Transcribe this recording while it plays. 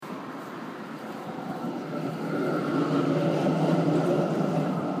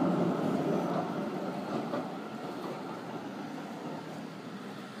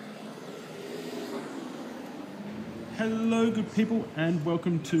Hello, good people, and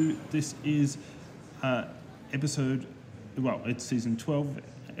welcome to this is episode. Well, it's season 12,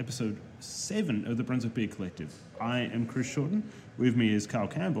 episode 7 of the Brunswick Beer Collective. I am Chris Shorten. With me is Carl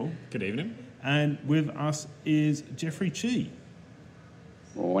Campbell. Good evening. And with us is Jeffrey Chi.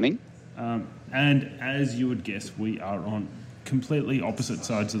 Morning. And as you would guess, we are on completely opposite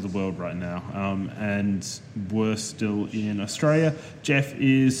sides of the world right now. And we're still in Australia. Jeff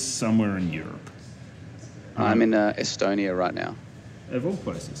is somewhere in Europe. I'm in Estonia right now. Of all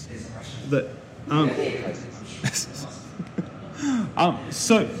places.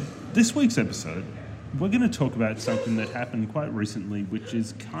 So this week's episode, we're going to talk about something that happened quite recently, which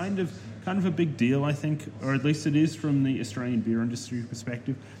is kind of a big deal, I think, or at least it is from the Australian beer industry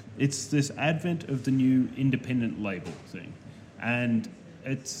perspective. It's this advent of the new independent label thing, and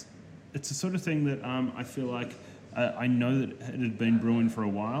it's the sort of thing that I feel like I know that it had been brewing for a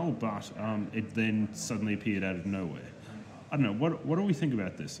while, but it then suddenly appeared out of nowhere. I don't know. What do we think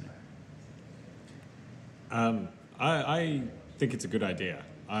about this thing? I think it's a good idea.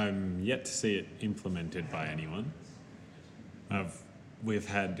 I'm yet to see it implemented by anyone. We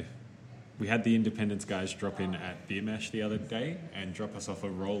had the Independence guys drop in at Beer Mash the other day and drop us off a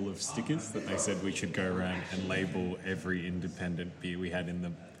roll of stickers that they said we should go around and label every independent beer we had in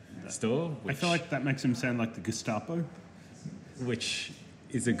the store. I feel like that makes him sound like the Gestapo. Which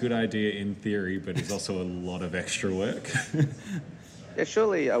is a good idea in theory, but is also a lot of extra work. Yeah,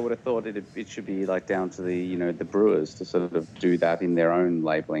 surely I would have thought it should be like down to the brewers to sort of do that in their own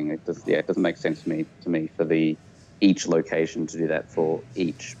labeling. It doesn't make sense to me for each location to do that for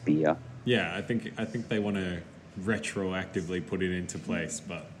each beer. Yeah, I think they want to retroactively put it into place,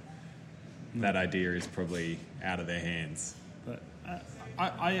 but that idea is probably out of their hands. But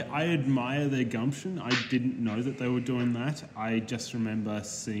I admire their gumption. I didn't know that they were doing that. I just remember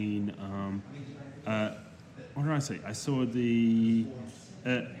seeing, what did I see? I saw I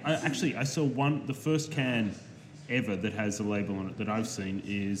saw the first can ever that has a label on it that I've seen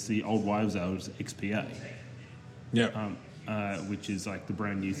is the Old Wives' Ale's XPA. Yeah. Which is like the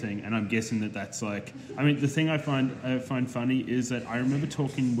brand new thing, and I'm guessing that's like. I mean, the thing I find funny is that I remember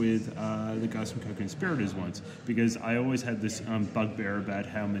talking with the guys from Co-Conspirators once, because I always had this bugbear about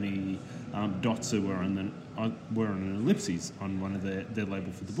how many dots there were on an ellipses on one of their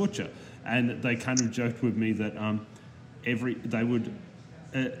label for the butcher, and they kind of joked with me that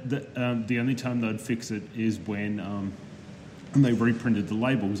the only time they'd fix it is when they reprinted the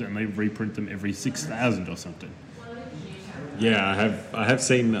labels, and they reprint them every 6,000 or something. Yeah, I have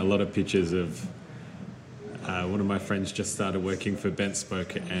seen a lot of pictures of one of my friends just started working for Bent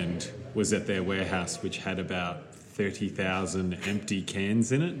Spoke and was at their warehouse, which had about 30,000 empty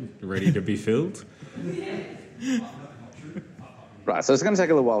cans in it, ready to be filled. Right, so it's going to take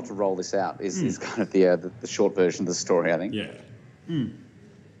a little while to roll this out. Is kind of the short version of the story, I think. Yeah.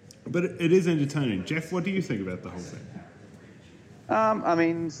 But it is entertaining. Jeff, what do you think about the whole thing?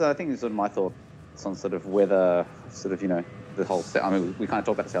 So I think sort of my thoughts on sort of whether sort of the whole. I mean, we kind of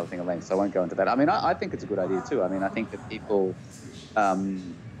talked about the sale thing at length, so I won't go into that. I mean, I think it's a good idea too. I mean, I think that people, I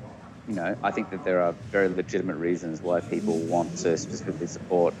think that there are very legitimate reasons why people want to specifically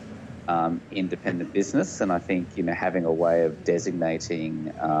support independent business, and I think having a way of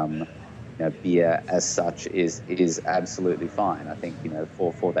designating beer as such is absolutely fine. I think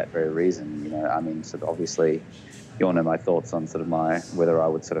for that very reason. I mean, sort of obviously. You all know my thoughts on sort of whether I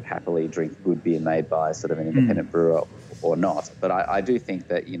would sort of happily drink good beer made by sort of an independent brewer or not. But I do think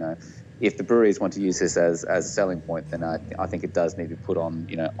that, if the breweries want to use this as a selling point, then I think it does need to be put on,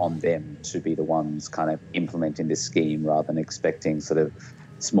 on them to be the ones kind of implementing this scheme rather than expecting sort of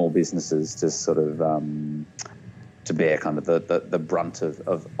small businesses to sort of to bear kind of the brunt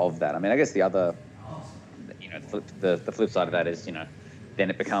of that. I mean, I guess the other, the flip side of that is, then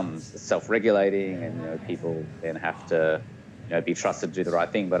it becomes self-regulating, and people then have to be trusted to do the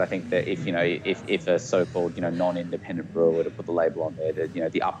right thing. But I think that if a so-called non-independent brewer were to put the label on there,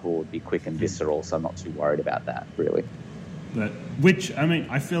 that the uproar would be quick and visceral. So I'm not too worried about that really. Which I mean,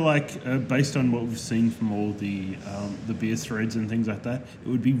 I feel like based on what we've seen from all the beer threads and things like that, it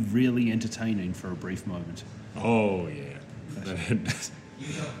would be really entertaining for a brief moment. Oh yeah,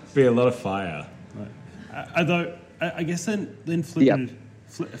 be a lot of fire. Although I guess then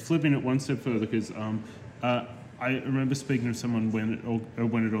flipping it one step further, because I remember speaking to someone when it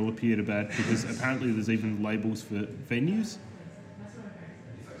all appeared about, because apparently there's even labels for venues.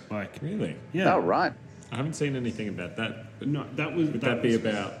 Like really? Yeah. Oh right. I haven't seen anything about that. But no, that was. Would that be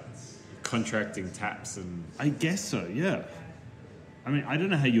about contracting taps and? I guess so. Yeah. I mean, I don't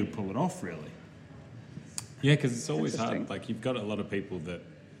know how you would pull it off, really. Yeah, because it's always hard. Like, you've got a lot of people that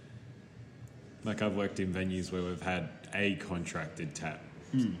Like I've worked in venues where we've had a contracted tap,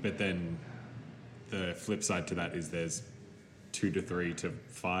 but then the flip side to that is there's 2 to 3 to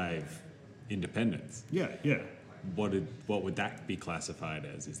 5 independents. Yeah, yeah. What would that be classified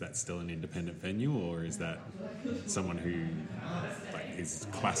as? Is that still an independent venue, or is that someone who is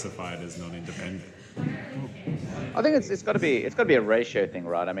classified as non-independent? I think it's got to be a ratio thing,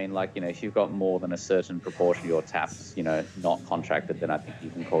 right? I mean, like, if you've got more than a certain proportion of your taps, not contracted, then I think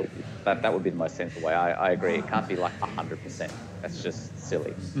you can call it that. That would be the most sensible way. I agree. It can't be like 100%. That's just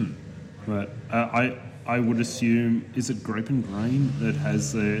silly. But I would assume, is it Grape and Grain that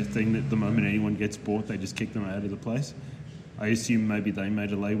has the thing that the moment anyone gets bought, they just kick them out of the place? I assume maybe they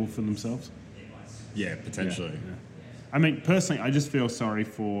made a label for themselves. Yeah, potentially. Yeah. I mean, personally, I just feel sorry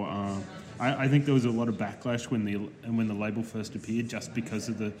for. I think there was a lot of backlash when the label first appeared, just because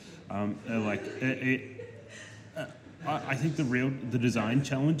of the I think the design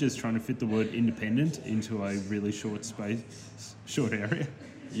challenge is trying to fit the word independent into a really short area.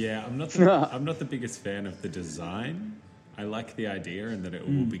 Yeah, I'm not the biggest fan of the design. I like the idea and that it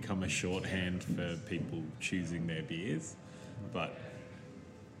will become a shorthand for people choosing their beers, but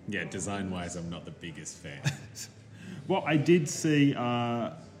yeah, design-wise, I'm not the biggest fan. Well, I did see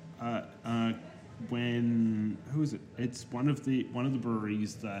when who is it? It's one of the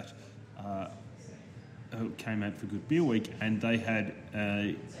breweries that came out for Good Beer Week, and they had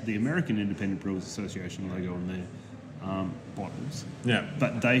the American Independent Brewers Association logo on their bottles. Yeah,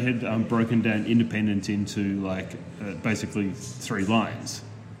 but they had broken down independent into basically 3 lines,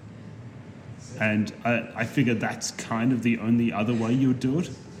 and I figured that's kind of the only other way you would do it,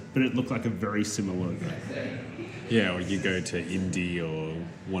 but it looked like a very similar logo. Yeah, or you go to indie or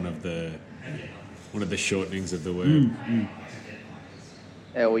one of the shortenings of the word.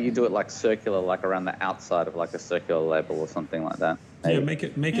 Yeah, or you do it like circular, like around the outside of like a circular label or something like that. Maybe. Yeah,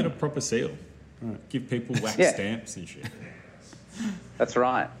 make it a proper seal. Right. Give people wax stamps and shit. That's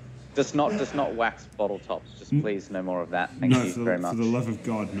right. Just not wax bottle tops. Just please, no more of that. Thank you very much. For the love of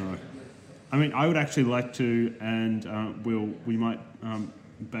God, no. I mean, I would actually like to, and we might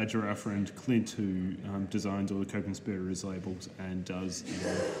badger our friend Clint, who designs all the Co-Conspirators labels and does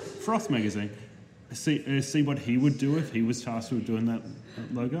Froth magazine. See what he would do if he was tasked with doing that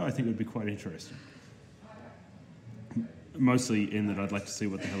logo. I think it would be quite interesting. Mostly in that I'd like to see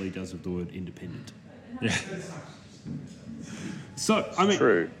what the hell he does with the word independent. Yeah. So I mean,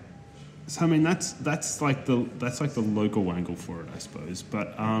 true. So I mean that's like the local angle for it, I suppose.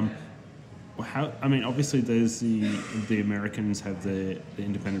 But obviously there's the Americans have the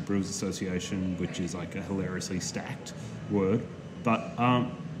Independent Brewers Association, which is like a hilariously stacked word. But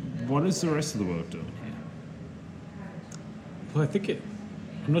what is the rest of the world doing here? Well,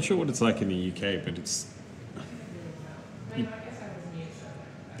 I'm not sure what it's like in the UK, but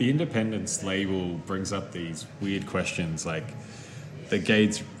the independence label brings up these weird questions, like the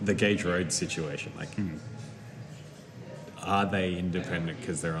Gage Road situation. Like, are they independent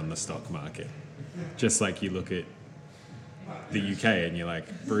because they're on the stock market? Just like you look at the UK and you're like,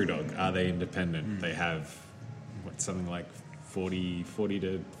 Brewdog, are they independent? They have something like 40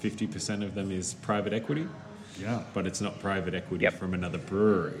 to 50% of them is private equity. Yeah, but it's not private equity from another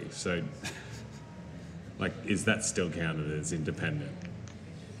brewery. So, like, is that still counted as independent?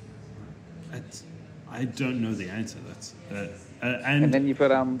 I don't know the answer. That's and then you've got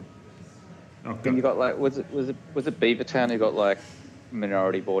then you got like was it Beavertown who got like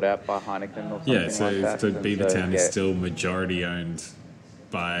minority bought out by Heineken or something like that? So Beavertown is still majority owned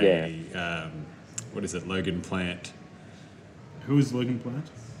by what is it, Logan Plant? Who is Logan Plant?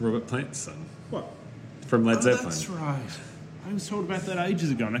 Robert Plant's son. What? From Led Zeppelin. That's right. I was told about that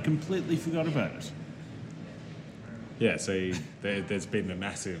ages ago and I completely forgot about it. Yeah, so there's been a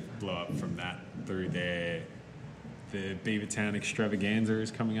massive blow up from that through there. The Beavertown Extravaganza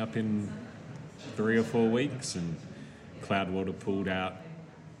is coming up in 3 or 4 weeks, and Cloudwater pulled out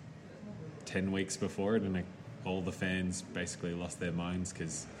 10 weeks before it, and all the fans basically lost their minds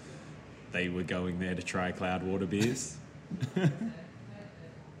because they were going there to try Cloudwater beers.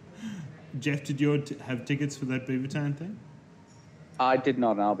 Jeff, did you have tickets for that Beavertown thing? I did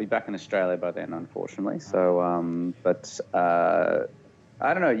not, and I'll be back in Australia by then, unfortunately. So, I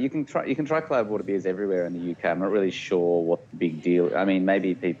don't know. You can try Cloudwater beers everywhere in the UK. I'm not really sure what the big deal. I mean,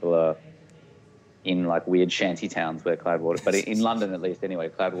 maybe people are in like weird shanty towns where Cloudwater, but in London at least, anyway,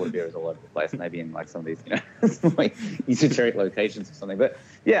 Cloudwater beer is all over the place. Maybe in like some of these, like esoteric locations or something. But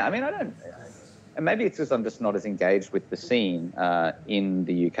yeah, I mean, I don't. And maybe it's just I'm just not as engaged with the scene in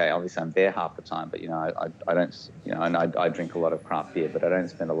the UK. Obviously, I'm there half the time, but I don't, and I drink a lot of craft beer, but I don't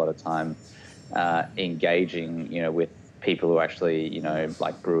spend a lot of time engaging, with people who actually,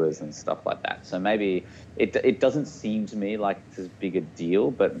 like brewers and stuff like that. So maybe it doesn't seem to me like it's as big a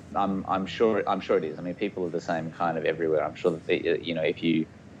deal, but I'm sure it is. I mean, people are the same kind of everywhere. I'm sure that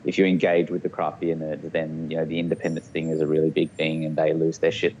if you engage with the craft beer nerds, then the independence thing is a really big thing, and they lose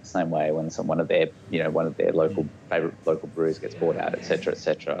their shit the same way when one of their favorite local brews gets bought out, et cetera, et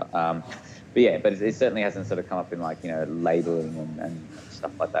cetera. But it certainly hasn't sort of come up in like labeling and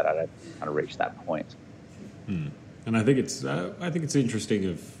stuff like that. I don't kind of reach that point. And I think it's interesting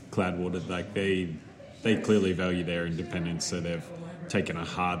of Cloudwater, like they clearly value their independence, so they've taken a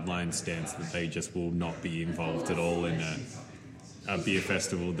hardline stance that they just will not be involved at all in a beer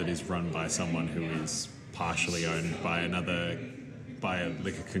festival that is run by someone who is partially owned by a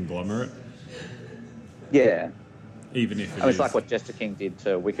liquor conglomerate. Yeah. Even if it's like what Jester King did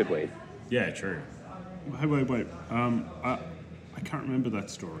to Wicked Weed. Yeah, true. Hey, wait. I can't remember that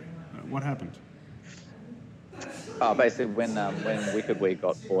story. What happened? Basically, when Wicked Weed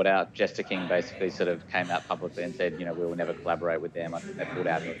got bought out, Jester King basically sort of came out publicly and said, we will never collaborate with them. I think they pulled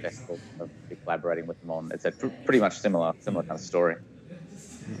out of the festival of collaborating with them on. It's a pretty much similar kind of story.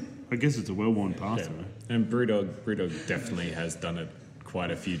 I guess it's a well-worn path. Yeah. And Brewdog definitely has done it quite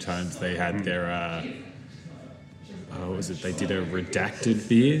a few times. They had their what was it? They did a redacted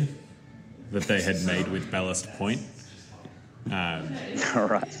beer that they had made with Ballast Point.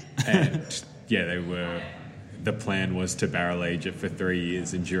 Right. And yeah, the plan was to barrel age it for 3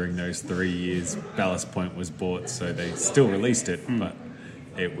 years, and during those 3 years, Ballast Point was bought, so they still released it, but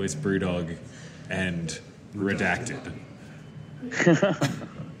it was Brewdog and redacted.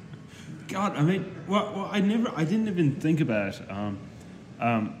 God, I mean, I didn't even think about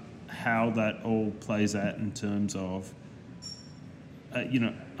how that all plays out in terms of,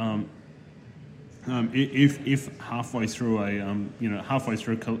 if halfway through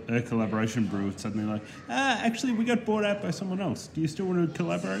a collaboration brew, it's suddenly like, actually we got bought out by someone else. Do you still want to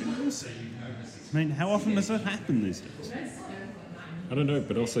collaborate with us? I mean, how often does that happen these days? I don't know,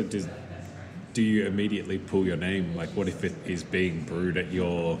 but also do you immediately pull your name? Like, what if it is being brewed at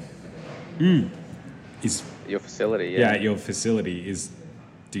your your facility? Yeah, at your facility.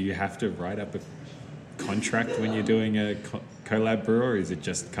 Do you have to write up a contract when you're doing a collab brew, or is it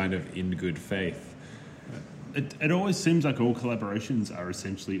just kind of in good faith? It always seems like all collaborations are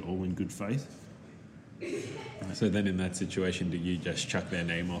essentially all in good faith. So then in that situation, do you just chuck their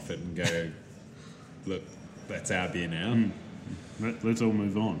name off it and go, look, that's our beer now? Let's all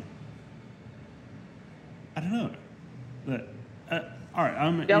move on. I don't know. All right.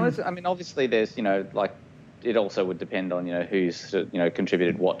 I mean, obviously there's, it also would depend on, who's,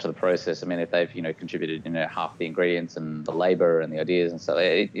 contributed what to the process. I mean, if they've, contributed, half the ingredients and the labor and the ideas and stuff,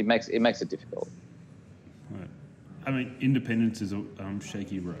 it makes it difficult. Right. I mean, independence is a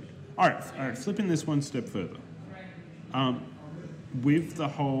shaky road. All right. Flipping this one step further. With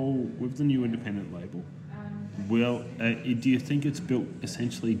the new independent label, do you think it's built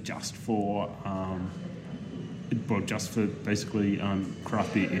essentially just for basically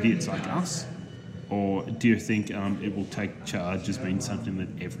craft beer idiots like us? Or do you think it will take charge as being something that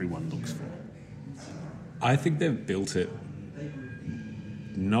everyone looks for? I think they've built it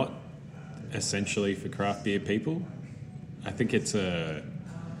not essentially for craft beer people. I think it's a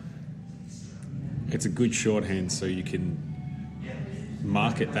good shorthand so you can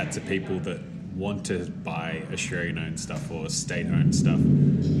market that to people that want to buy Australian-owned stuff or state-owned stuff.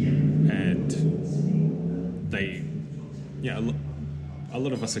 And a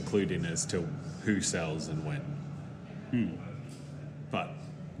lot of us are clued in as to who sells and when. But,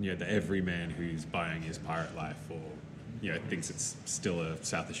 the everyman who's buying his Pirate Life or, thinks it's still a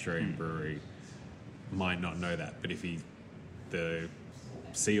South Australian brewery might not know that. But if the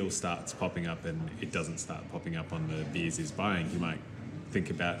seal starts popping up and it doesn't start popping up on the beers he's buying, he might think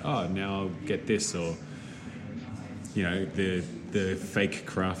about, now I'll get this, or, the fake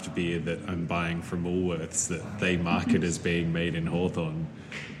craft beer that I'm buying from Woolworths that they market as being made in Hawthorn,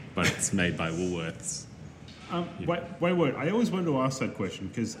 but it's made by Woolworths. Wait. I always wanted to ask that question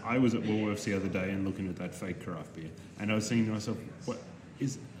because I was at Woolworths the other day and looking at that fake craft beer, and I was thinking to myself,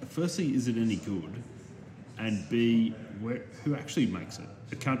 firstly, is it any good? And B, who actually makes it?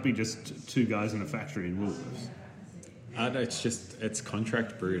 It can't be just two guys in a factory in Woolworths. No, it's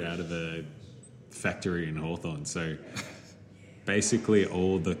contract brewed out of a factory in Hawthorn. So basically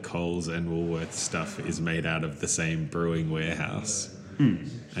all the Coles and Woolworths stuff is made out of the same brewing warehouse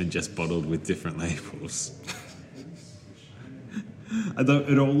and just bottled with different labels.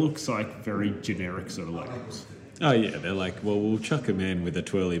 It all looks like very generic sort of labels. Oh yeah, they're like, well, we'll chuck a man with a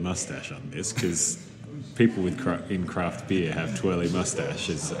twirly mustache on this because people in craft beer have twirly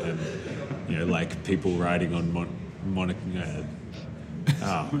mustaches, and like people riding on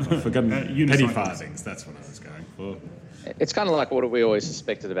I've forgotten. Penny unicycles. farthings. That's what I was going for. It's kind of like what we always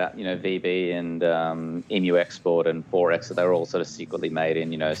suspected about, VB and Emu Export and Forex. So they're all sort of secretly made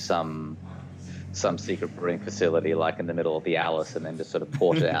in, some secret brewing facility, like in the middle of the Alice, and then just sort of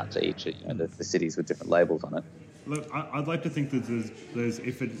ported out to each, the cities with different labels on it. Look, I'd like to think that there's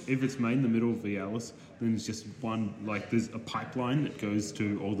if it's made in the middle of the Alice, then there's just one, like there's a pipeline that goes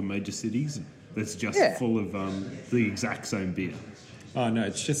to all the major cities that's just full of the exact same beer. Oh no,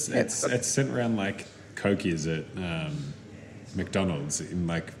 it's just it's sent around like Cokies at McDonald's in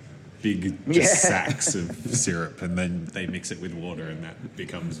like big sacks of syrup, and then they mix it with water, and that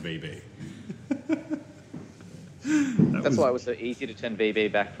becomes VB. That's why it was so easy to turn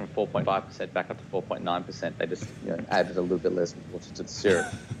VB back from 4.5% back up to 4.9%. They just added a little bit less water to the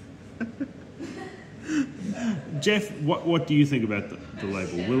syrup. Jeff, what do you think about the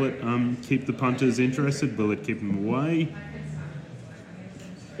label? Will it keep the punters interested? Will it keep them away?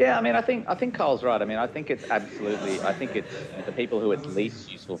 Yeah, I mean, I think Carl's right. I mean, I think it's the people who it's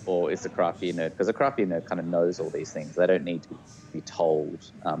least useful for is the craft beer nerd, because the craft beer nerd kind of knows all these things. They don't need to be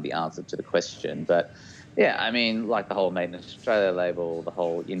told the answer to the question. But yeah, I mean, like the whole Made in Australia label, the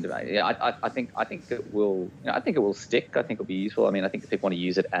whole I think it will. I think it will stick. I think it'll be useful. I mean, I think if people want to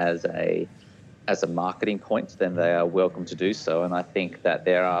use it as a marketing point, then they are welcome to do so. And I think that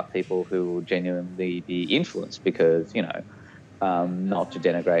there are people who will genuinely be influenced because not to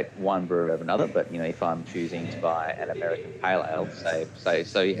denigrate one brewer over another, but if I'm choosing to buy an American pale ale,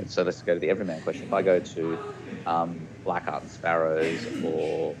 so let's go to the everyman question. If I go to Blackheart and Sparrows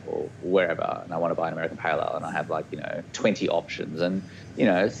or wherever, and I want to buy an American pale ale, and I have 20 options, and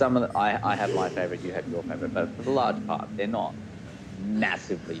some of I have my favorite, you have your favorite, but for the large part, they're not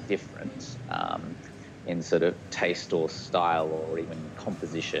massively different in sort of taste or style or even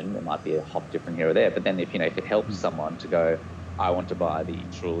composition. There might be a hop different here or there, but then if it helps someone to go, I want to buy the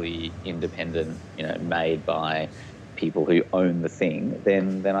truly independent, made by people who own the thing,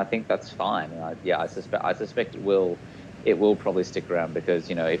 then I think that's fine. I suspect it will probably stick around, because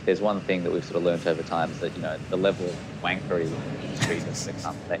if there's one thing that we've sort of learned over time is that the level of wankery in the industry has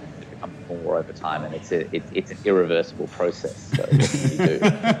become more over time, and it's an irreversible process. So what do you do?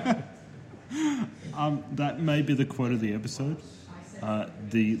 That may be the quote of the episode.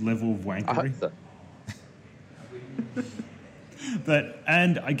 The level of wankery. I hope so.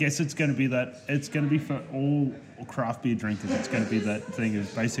 And I guess it's going to be that. It's going to be for all craft beer drinkers. It's going to be that thing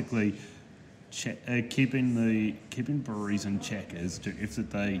of basically keeping breweries in check as to if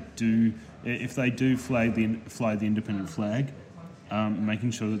they do fly the independent flag,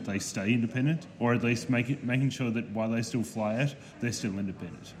 making sure that they stay independent, or at least making sure that while they still fly it, they're still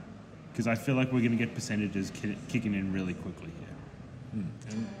independent. Because I feel like we're going to get percentages kicking in really quickly here.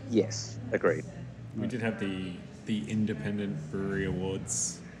 Yes, agreed. We did have the Independent Brewery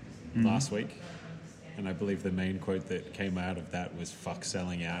Awards last week, and I believe the main quote that came out of that was "fuck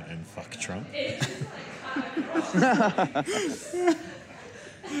selling out" and "fuck Trump."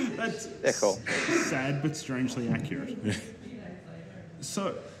 That's cool. Sad but strangely accurate.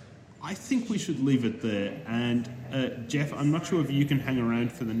 So I think we should leave it there. And Jeff, I'm not sure if you can hang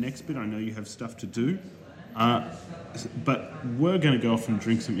around for the next bit. I know you have stuff to do. But we're going to go off and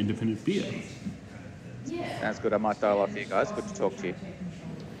drink some independent beer. Sounds good. I might dial off for you guys. Good to talk to you.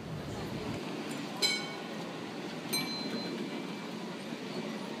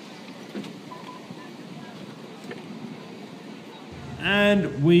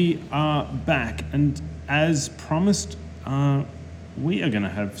 And we are back. And as promised, we are going to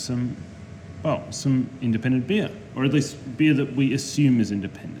have some independent beer, or at least beer that we assume is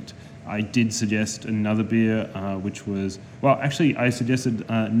independent. I did suggest another beer, which was... Well, actually, I suggested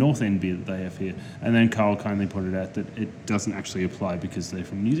North End beer that they have here, and then Carl kindly pointed out that it doesn't actually apply because they're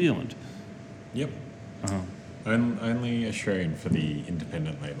from New Zealand. Yep. Only Australian for the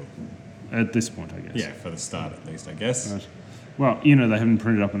independent label. At this point, I guess. Yeah, for the start at least, I guess. Right. Well, they haven't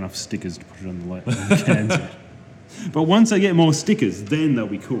printed up enough stickers to put it on the cans yet. But once they get more stickers, then they'll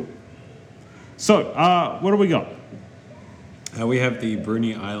be cool. So, what do we got? We have the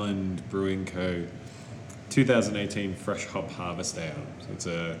Bruny Island Brewing Co. 2018 Fresh Hop Harvest Ale. So it's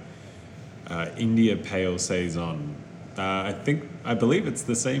a India Pale Saison. I believe it's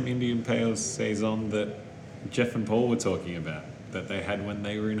the same Indian Pale Saison that Jeff and Paul were talking about, that they had when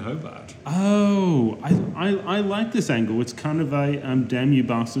they were in Hobart. Oh, I like this angle. It's kind of a damn you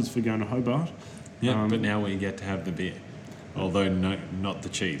bastards for going to Hobart. Yeah, but now we get to have the beer. Although not the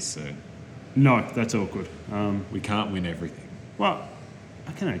cheese, so... No, that's awkward. We can't win everything. Well,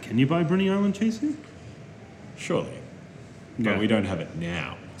 I don't know. Can you buy Bruny Island cheese here? Surely. Yeah. But we don't have it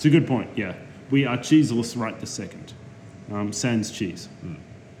now. It's a good point, yeah. we are cheeseless right this second. Sans cheese.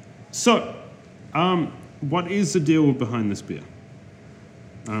 So, what is the deal behind this beer?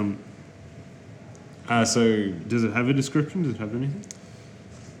 So Does it have a description? Does it have anything?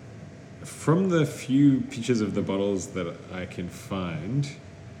 from the few pictures of the bottles that I can find,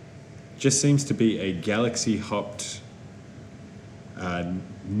 just seems to be a Galaxy hopped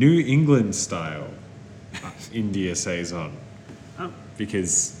New England style India Saison. Oh.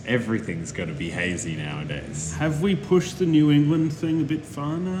 Because everything's got to be hazy nowadays. Have we pushed the New England thing a bit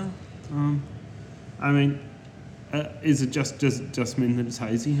far now? I mean, does it just mean that it's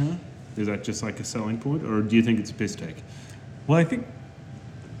hazy, huh? Is that just like a selling point, or do you think it's a piss take? Well, I think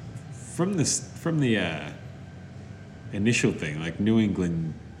from the initial thing, like New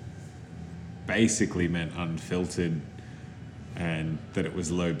England basically meant unfiltered and that it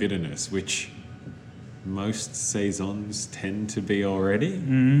was low bitterness, which most saisons tend to be already.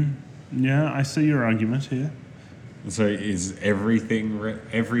 Yeah, I see your argument here. So is every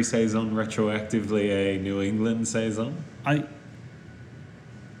saison retroactively a New England saison?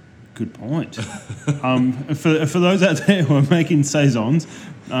 Good point. For those out there who are making saisons,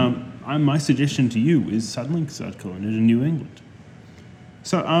 my suggestion to you is suddenly start calling it a New England.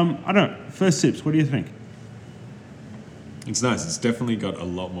 So I don't know. First sips. What do you think? It's nice. It's definitely got a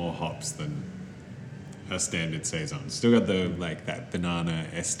lot more hops than a standard saison. Still got that banana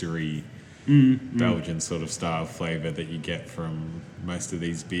estery Belgian sort of style flavour that you get from most of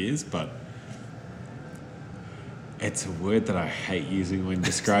these beers, but it's a word that I hate using when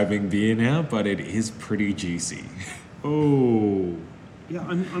describing beer now, but it is pretty juicy. Oh, yeah.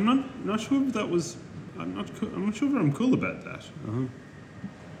 I'm not sure if that was. I'm not sure if I'm cool about that.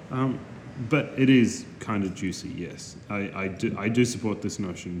 But it is kind of juicy. Yes, I do support this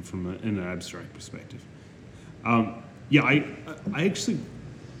notion from an abstract perspective. Yeah, I actually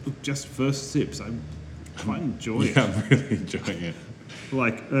just first sips. I quite enjoy it. Yeah, I'm really enjoying it.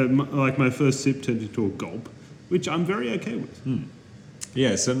 Like my first sip turned into a gulp, which I'm very okay with.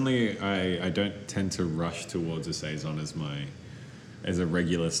 Yeah, certainly I don't tend to rush towards a saison as a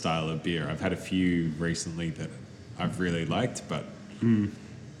regular style of beer. I've had a few recently that I've really liked, but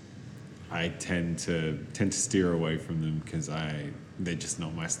I tend to steer away from them because they're just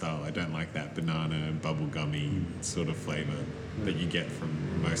not my style. I don't like that banana bubblegummy sort of flavour that you get from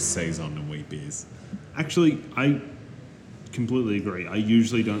most saison and wheat beers. Actually, I completely agree. I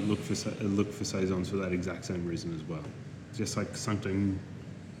usually don't look for saisons for that exact same reason as well. Just like something,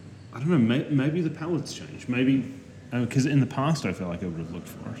 I don't know. Maybe the palate's changed. Maybe because in the past I feel like I would have looked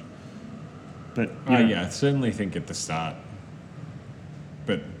for it. But yeah, I certainly think at the start.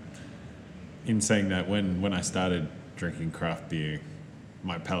 But in saying that, when I started drinking craft beer,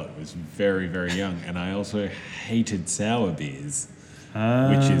 my palate was very, very young, and I also hated sour beers,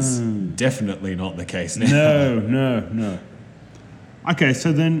 which is definitely not the case now. No. Okay,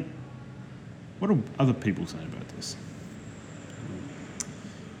 so then, what are other people saying about this?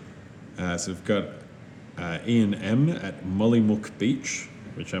 So we've got Ian M at Mollymook Beach,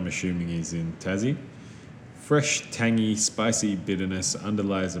 which I'm assuming is in Tassie. Fresh, tangy, spicy bitterness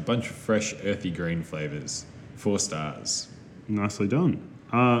underlies a bunch of fresh, earthy green flavours. 4 stars. Nicely done.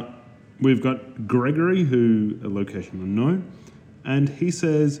 We've got Gregory, who a location unknown, and he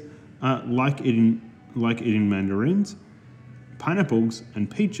says, like eating mandarins, pineapples, and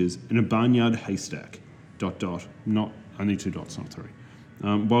peaches in a barnyard haystack. ... Not only 2 dots, not 3.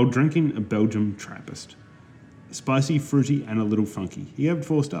 While drinking a Belgium Trappist. Spicy, fruity, and a little funky. He gave it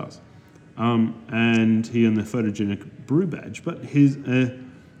 4 stars. And he earned the photogenic brew badge, but his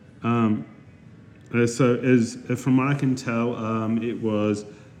so as from what I can tell, it was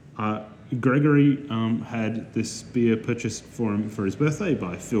Gregory had this beer purchased for him for his birthday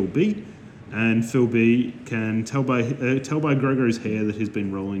by Phil B, and Phil B can tell by Gregory's hair that he's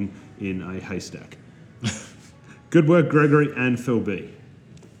been rolling in a haystack. Good work, Gregory and Phil B.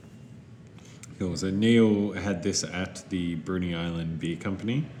 Cool. So Neil had this at the Bruny Island Beer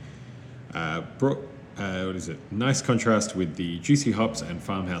Company. What is it? Nice contrast with the juicy hops and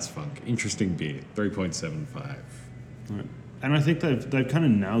farmhouse funk. Interesting beer. 3.75. Right. And I think they've kind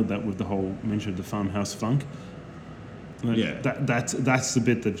of nailed that with the whole mention of the farmhouse funk. Like, yeah, that's the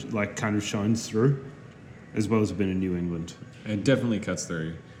bit that like kind of shines through, as well as a bit in New England. It definitely cuts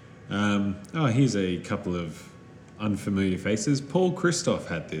through. Here's a couple of unfamiliar faces. Paul Christoph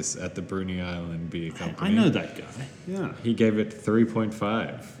had this at the Bruny Island Beer Company. I know that guy. Yeah. He gave it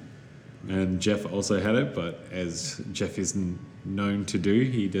 3.5. And Jeff also had it, but as Jeff is known to do,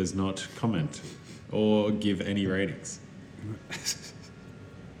 he does not comment or give any ratings.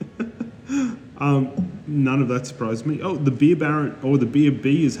 None of that surprised me. Oh, the beer baron or the beer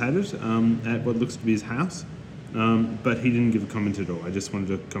bee has had it at what looks to be his house, but he didn't give a comment at all. I just wanted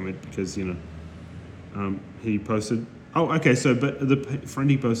to comment because he posted. Oh, okay. So, but the friend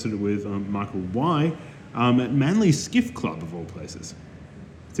he posted it with, Michael Y, at Manly's Skiff Club of all places,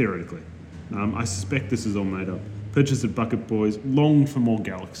 theoretically. I suspect this is all made up. Purchased at Bucket Boys. Long for more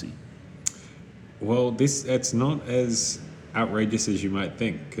Galaxy. Well, it's not as outrageous as you might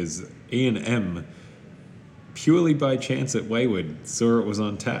think, because Ian M, purely by chance at Wayward, saw it was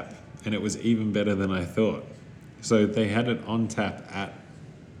on tap, and it was even better than I thought. So they had it on tap at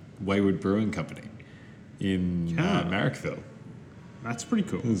Wayward Brewing Company in Marrickville. That's pretty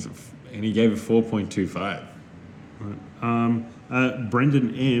cool. And he gave it 4.25.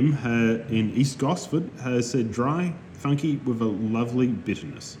 Brendan M in East Gosford has said dry, funky with a lovely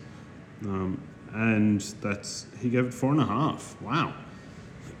bitterness. And he gave it 4.5. Wow.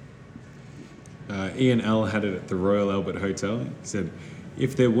 Ian L had it at the Royal Albert Hotel. He said,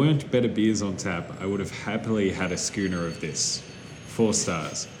 if there weren't better beers on tap, I would have happily had a schooner of this. 4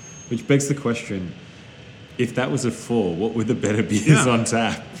 stars. Which begs the question, if that was a 4, what were the better beers on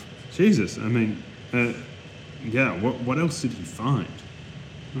tap? Jesus, I mean, what else did he find?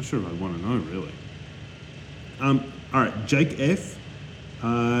 I'm not sure if I want to know, really. All right, Jake F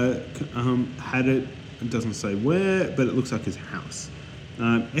had it doesn't say where, but it looks like his house.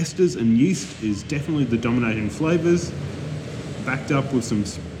 Esters and yeast is definitely the dominating flavours, backed up with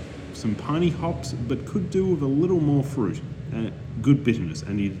some piney hops, but could do with a little more fruit. Good bitterness,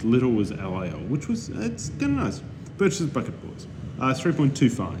 and his little was LIL, which was, it's kind of nice. Purchased Bucket Boys.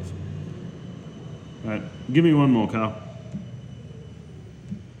 3.25. Right, give me one more, Carl.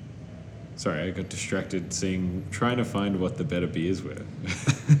 Sorry, I got distracted trying to find what the better beers were.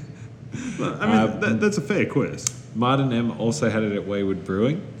 Well, I mean, that's a fair quiz. Martin M also had it at Wayward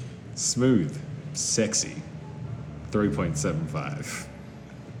Brewing. Smooth, sexy, 3.75.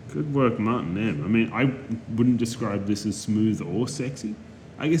 Good work, Martin M. I mean, I wouldn't describe this as smooth or sexy.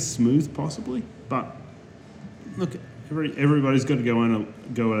 I guess smooth, possibly, but look, everybody's got to go out on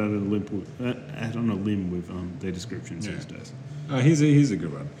a limb with their descriptions these days. Here's a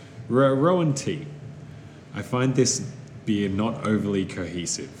good one. Rowan T. I find this beer not overly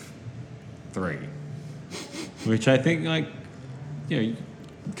cohesive. 3. Which I think,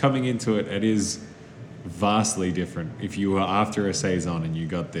 coming into it, it is vastly different. If you were after a Saison and you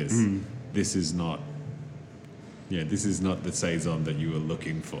got this, this is not the Saison that you were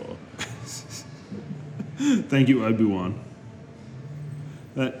looking for. Thank you, Obi-Wan.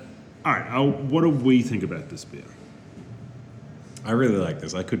 All right, what do we think about this beer? I really like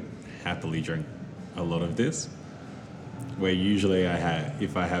this. I could happily drink a lot of this. Where usually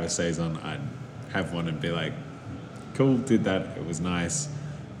if I have a Saison, I'd have one and be like, cool, did that, it was nice.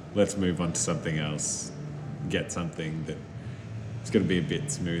 Let's move on to something else. Get something that it's going to be a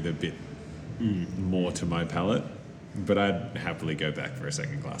bit smoother, a bit more to my palate. But I'd happily go back for a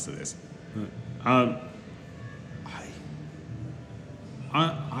second glass of this.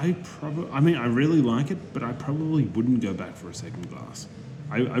 I really like it, but I probably wouldn't go back for a second glass.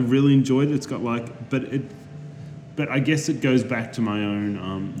 I really enjoyed it. It's got but I guess it goes back to my own,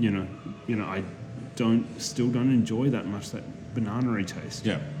 I still don't enjoy that much that banana-y taste.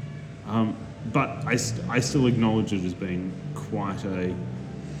 Yeah. But I still acknowledge it as being quite a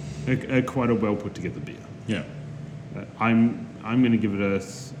well put together beer. Yeah. I'm going to give it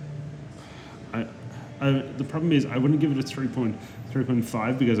the problem is I wouldn't give it a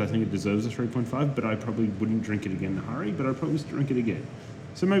 3.5 because I think it deserves a 3.5, but I probably wouldn't drink it again in a hurry, but I'd probably drink it again.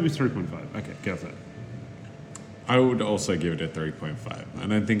 So maybe 3.5. Okay, go for that. I would also give it a 3.5. I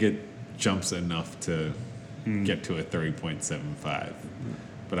don't think it jumps enough to get to a 3.75,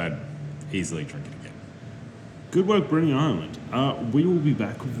 but I'd easily drink it again. Good work, Bruny Island. We will be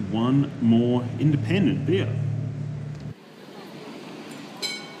back with one more independent beer.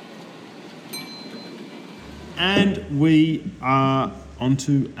 And we are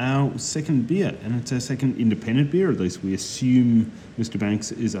onto our second beer, and it's our second independent beer. At least we assume Mr.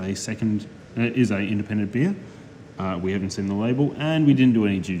 Banks is a independent beer. We haven't seen the label, and we didn't do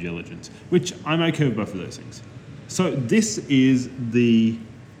any due diligence, which I'm okay with both of those things. So this is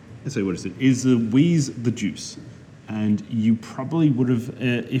let's see what is it? Is the Wheeze the Juice, and you probably would have,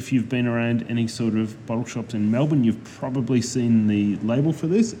 if you've been around any sort of bottle shops in Melbourne, you've probably seen the label for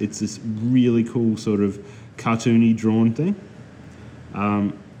this. It's this really cool sort of cartoony drawn thing.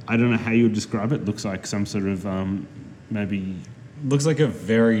 I don't know how you would describe it. Looks like some sort of maybe... Looks like a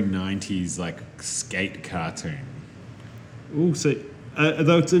very 90s skate cartoon. Oh, so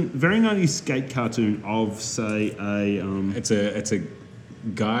though it's a very 90s skate cartoon of, say, a... It's a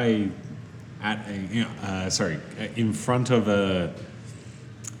guy in front of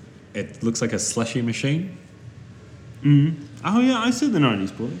it looks like a slushy machine. Oh yeah, I see the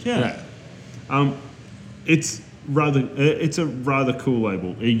 90s board. Yeah. It's a rather cool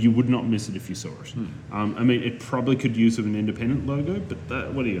label. You would not miss it if you saw it. I mean, it probably could use of an independent logo,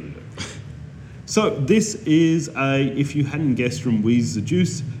 but what are you going to do? So this is if you hadn't guessed from Wheeze the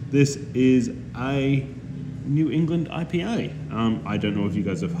Juice, this is a New England IPA. I don't know if you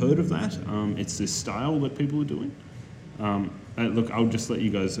guys have heard of that. It's this style that people are doing. Look, I'll just let you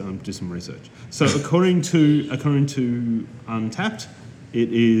guys do some research. So according to Untappd,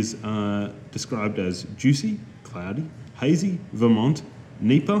 it is described as juicy, cloudy, hazy, Vermont,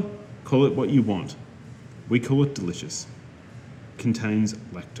 Nipah, call it what you want. We call it delicious. Contains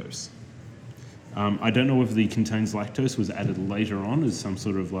lactose. I don't know if the contains lactose was added later on as some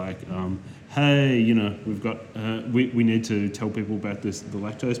sort of like, hey, you know, we've got, we need to tell people about the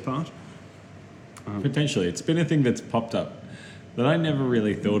lactose part. Potentially. It's been a thing that's popped up that I never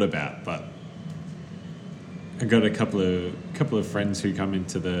really thought about, but I got a couple of friends who come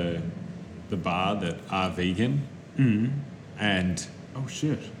into the bar that are vegan, and Oh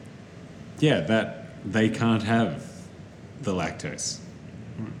shit! yeah, that they can't have the lactose,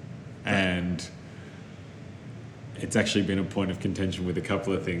 and it's actually been a point of contention with a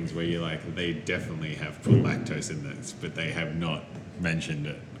couple of things where you're like, they definitely have put lactose in this, but they have not mentioned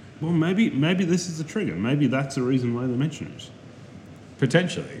it. Well, maybe this is the trigger. Maybe that's the reason why they mention it.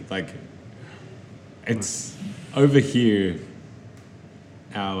 Potentially, like, it's over here.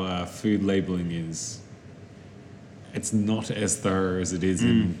 Our food labeling it's not as thorough as it is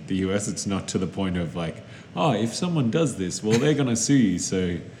in the US. It's not to the point of like, oh, if someone does this, well, they're going to sue you.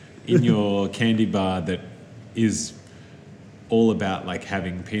 So in your candy bar that is all about like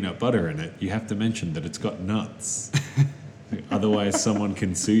having peanut butter in it, you have to mention that it's got nuts. Otherwise, someone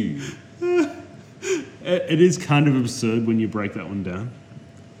can sue you. It is kind of absurd when you break that one down.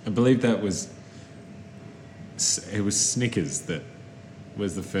 I believe it was Snickers that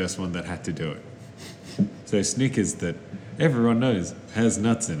was the first one that had to do it. So Snickers, that everyone knows has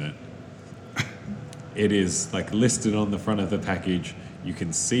nuts in it. It is like listed on the front of the package. You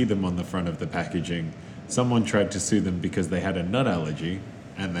can see them on the front of the packaging. Someone tried to sue them because they had a nut allergy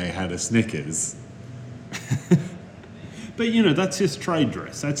and they had a Snickers. But you know, that's just trade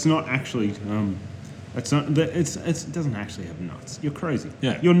dress. That's not actually. That's not. It doesn't actually have nuts. You're crazy.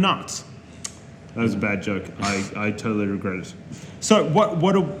 Yeah. You're nuts. That was a bad joke. I totally regret it. So what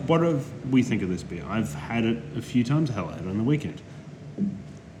do we think of this beer? I've had it a few times. Hell, I had it on the weekend.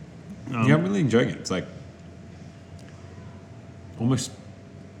 Yeah, I'm really enjoying it. It's like almost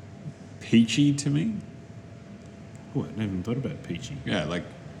peachy to me. Oh, I never even thought about peachy. Yeah, like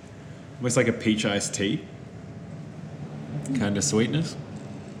almost like a peach iced tea kind of sweetness.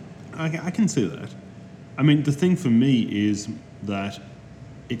 I can see that. I mean, the thing for me is that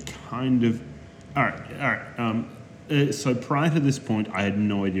it kind of... All right. So prior to this point, I had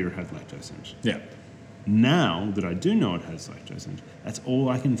no idea it had lactose in it. Yeah. Now that I do know it has lactose in it, that's all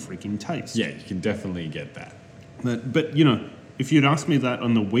I can freaking taste. Yeah, you can definitely get that. But you know, if you'd asked me that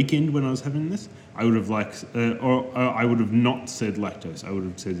on the weekend when I was having this, I would have I would have not said lactose. I would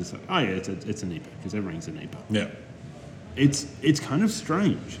have said this. Oh yeah, it's a Nipah because everything's a Nipah. Yeah. It's kind of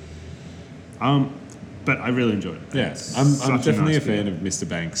strange. But I really enjoyed it. Yeah, It's I'm such definitely nice a fan beer. of Mr.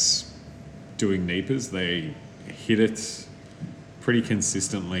 Banks doing Nipahs. They hit it pretty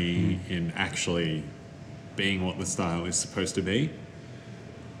consistently in actually being what the style is supposed to be.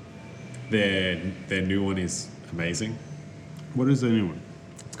 Their new one is amazing. What is the new one?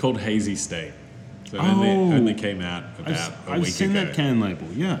 It's called Hazy State. So it Oh. only came out about a I've week seen ago. that can label.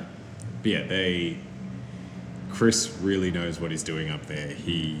 Yeah. But yeah, Chris really knows what he's doing up there.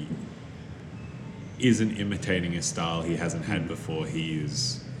 He isn't imitating a style he hasn't had before. He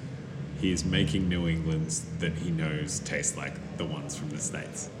is making New Englands that he knows taste like the ones from the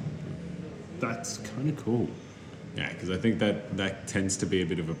States. That's kind of cool. Yeah, because I think that tends to be a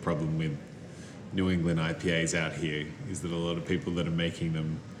bit of a problem with New England IPAs out here, is that a lot of people that are making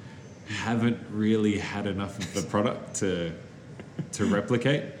them haven't really had enough of the product to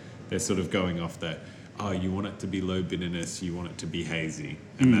replicate. They're sort of going off that, oh, you want it to be low bitterness, you want it to be hazy.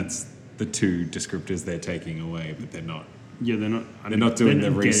 And that's the two descriptors they're taking away, but they're not. Yeah, they're not. They're not doing the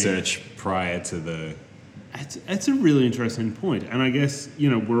getting it. research prior to the... It's a really interesting point, and I guess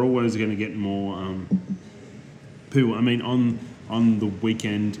we're always going to get more people. I mean, on the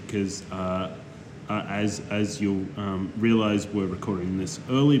weekend, because as you'll realise, we're recording this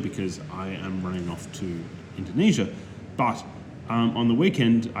early because I am running off to Indonesia. But on the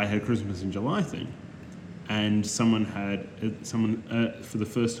weekend, I had a Christmas in July thing, and someone for the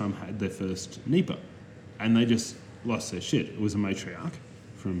first time had their first NEPA, and they just lost their shit. It was a matriarch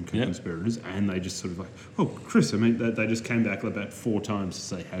from Co-Conspirators, and they just sort of like, oh, Chris, I mean, they just came back about 4 times to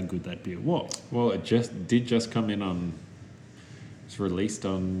say how good that beer was. Well, it just come in on. It's released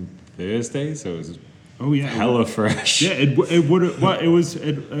on Thursday, so it was hella fresh. Yeah, it would have. Well, it was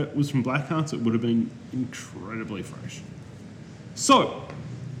from Black Hearts. It would have been incredibly fresh. So,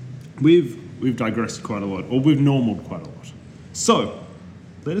 we've digressed quite a lot, or we've normaled quite a lot. So,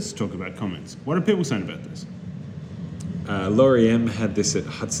 let us talk about comments. What are people saying about this? Laurie M had this at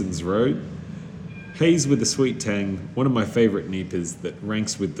Hudson's Road. Haze with a sweet tang, one of my favourite NEPAs that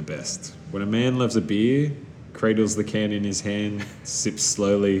ranks with the best. When a man loves a beer, cradles the can in his hand, sips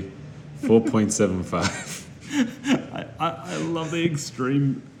slowly, 4.75. I love the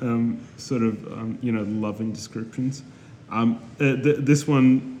extreme loving descriptions. This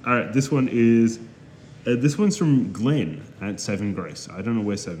one's from Glenn at Saving Grace. I don't know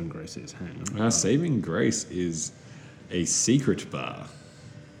where Saving Grace is. Hang on. Saving Grace is a secret bar.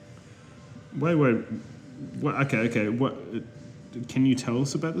 Wait. What, okay. What? Can you tell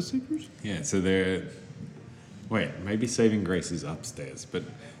us about the secret? Yeah. So maybe Saving Grace is upstairs, but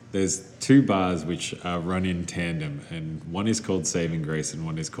there's 2 bars which are run in tandem, and one is called Saving Grace and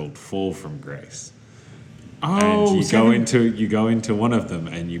one is called Fall from Grace. Oh, and you go into one of them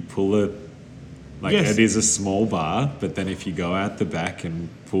and you pull it. It is a small bar, but then if you go out the back and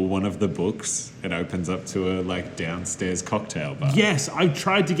pull one of the books, it opens up to a downstairs cocktail bar. Yes, I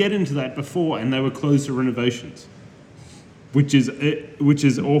tried to get into that before, and they were closed for renovations, which is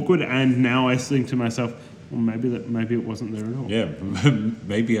awkward. And now I think to myself, well, maybe it wasn't there at all. Yeah,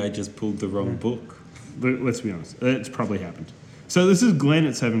 maybe I just pulled the wrong book. But let's be honest, it's probably happened. So this is Glenn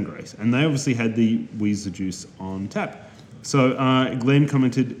at Saving Grace, and they obviously had the Weezer juice on tap. So Glenn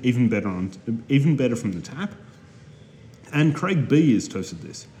commented, even better from the tap. And Craig B has toasted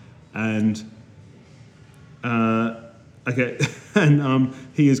this. And, and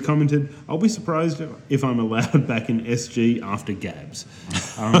he has commented, I'll be surprised if I'm allowed back in SG after Gabs.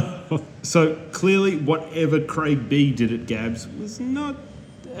 So clearly whatever Craig B did at Gabs was not...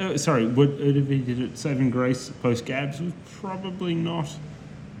 whatever he did at Saving Grace post-Gabs was probably not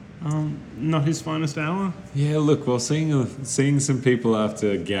his finest hour. Yeah, look, well, seeing some people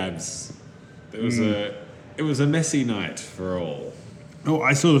after Gabs, it was a messy night for all. Oh,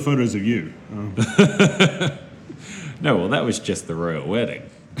 I saw the photos of you. No, well, that was just the royal wedding.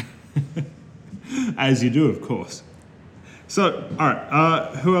 As you do, of course. So, all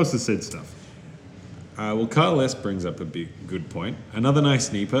right, who else has said stuff? Well, Carl S. brings up a good point. Another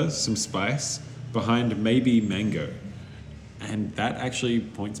nice NEPA, some spice, behind maybe mango. And that actually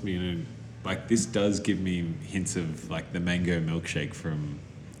points me in this does give me hints of the mango milkshake from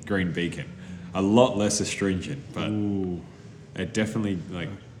Green Beacon. A lot less astringent, but it definitely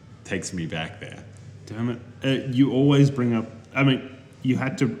takes me back there. Damn it! You always bring up. I mean, you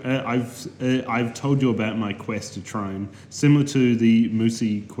had to. I've told you about my quest to try and similar to the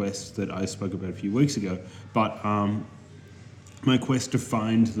Moosey quest that I spoke about a few weeks ago, but my quest to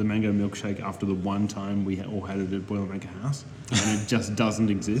find the mango milkshake after the one time we all had it at Boilermaker House, and it just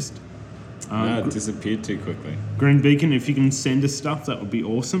doesn't exist. No, it disappeared too quickly. Green Beacon, if you can send us stuff, that would be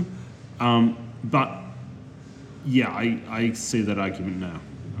awesome. But yeah, I see that argument now.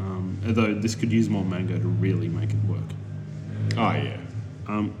 Although this could use more mango to really make it work. Oh yeah.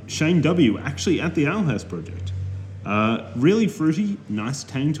 Shane W, actually at the Ale House project. Really fruity, nice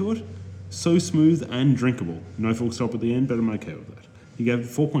tang to it. So smooth and drinkable. No full stop at the end, but I'm okay with that. He gave it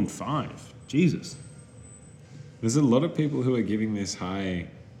 4.5. Jesus. There's a lot of people who are giving this high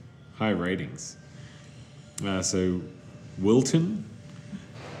ratings. So Wilton,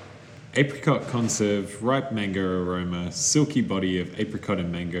 apricot conserve, ripe mango aroma, silky body of apricot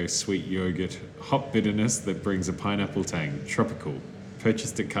and mango, sweet yogurt, hop bitterness that brings a pineapple tang, tropical.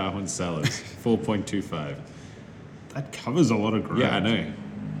 Purchased at Carwin Cellars, 4.25. That covers a lot of ground. Yeah, I know.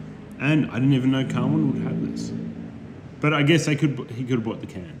 And I didn't even know Carwin would have this. But I guess he could have bought the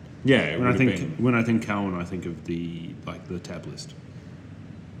can. Yeah, when I think Carwin, I think of the tab list.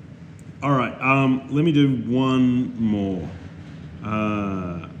 All right, let me do one more.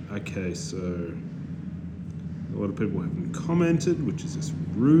 Okay, so a lot of people haven't commented, which is just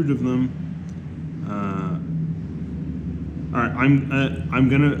rude of them. All right, I'm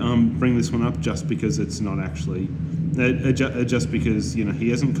gonna bring this one up just because it's not actually, just because he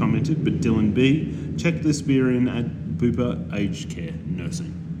hasn't commented. But Dylan B, check this beer in at Bupa Aged Care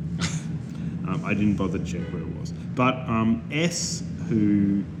Nursing. I didn't bother to check where it was, but S,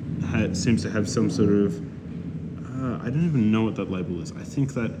 who seems to have some sort of, I don't even know what that label is. I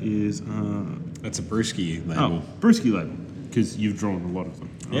think that is That's a brewski label. Oh, brewski label, because you've drawn a lot of them.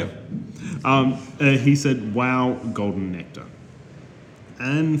 Yep. He said, wow, golden nectar.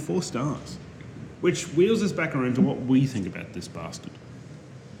 And 4 stars. Which wheels us back around to what we think about this bastard.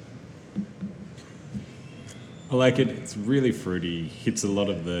 I like it. It's really fruity. Hits a lot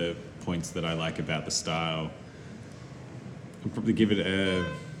of the points that I like about the style. I'll probably give it a...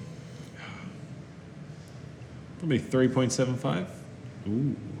 Probably 3.75.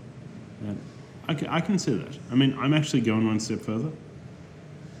 Ooh. I can see that. I mean, I'm actually going one step further.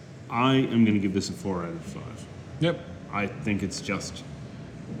 I am going to give this a 4 out of 5. Yep. I think it's just...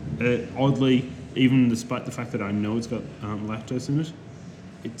 oddly, even despite the fact that I know it's got lactose in it,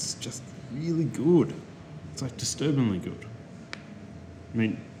 it's just really good. It's like disturbingly good. I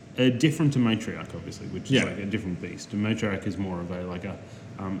mean, different to Matriarch, obviously, which is like a different beast. And Matriarch is more of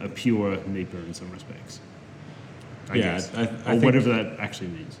a pure Nipah in some respects. I guess. I or think whatever that actually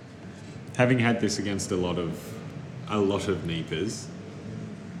means. having had this against a lot of Nipahs,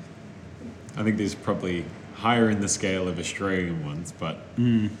 I think this is probably higher in the scale of Australian ones, but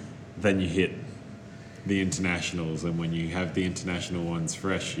then you hit the internationals, and when you have the international ones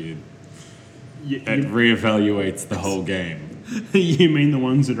fresh, it reevaluates the whole game. You mean the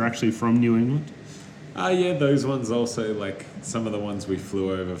ones that are actually from New England? Yeah, those ones also, like some of the ones we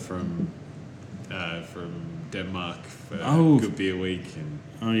flew over from Denmark for Good Beer Week. And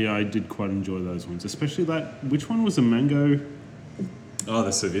Oh yeah, I did quite enjoy those ones, especially that. Which one was a mango? the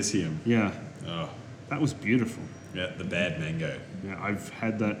Servicium. Yeah, Oh, that was beautiful. yeah, the bad mango. Yeah, I've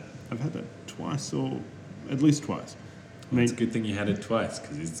had that twice, or at least twice. I mean, It's a good thing you had it twice,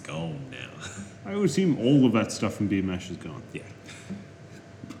 because it's gone now. I would assume all of that stuff from Beer Mash is gone. Yeah.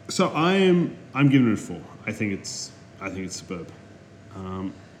 So I'm giving it a 4. I think it's superb,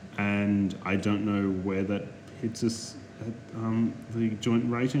 and I don't know where that hits us at the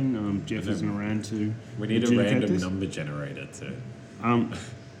joint rating. Jeff isn't around to. We need a adjudicate random this. number generator to...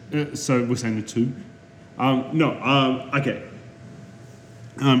 So we're saying a 2. Okay.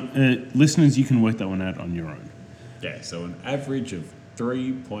 Listeners, you can work that one out on your own. Yeah, so an average of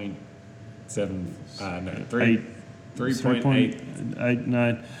 3.7... 8. 3.8.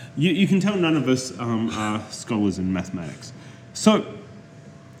 No, you can tell none of us are scholars in mathematics. So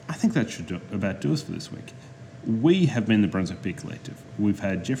I think that should about do us for this week. We have been the Brunswick Beer Collective. We've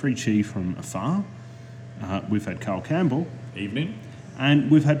had Jeffrey Chi from afar. We've had Carl Campbell. Evening.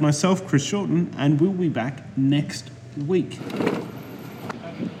 And we've had myself, Chris Shorten, and we'll be back next week.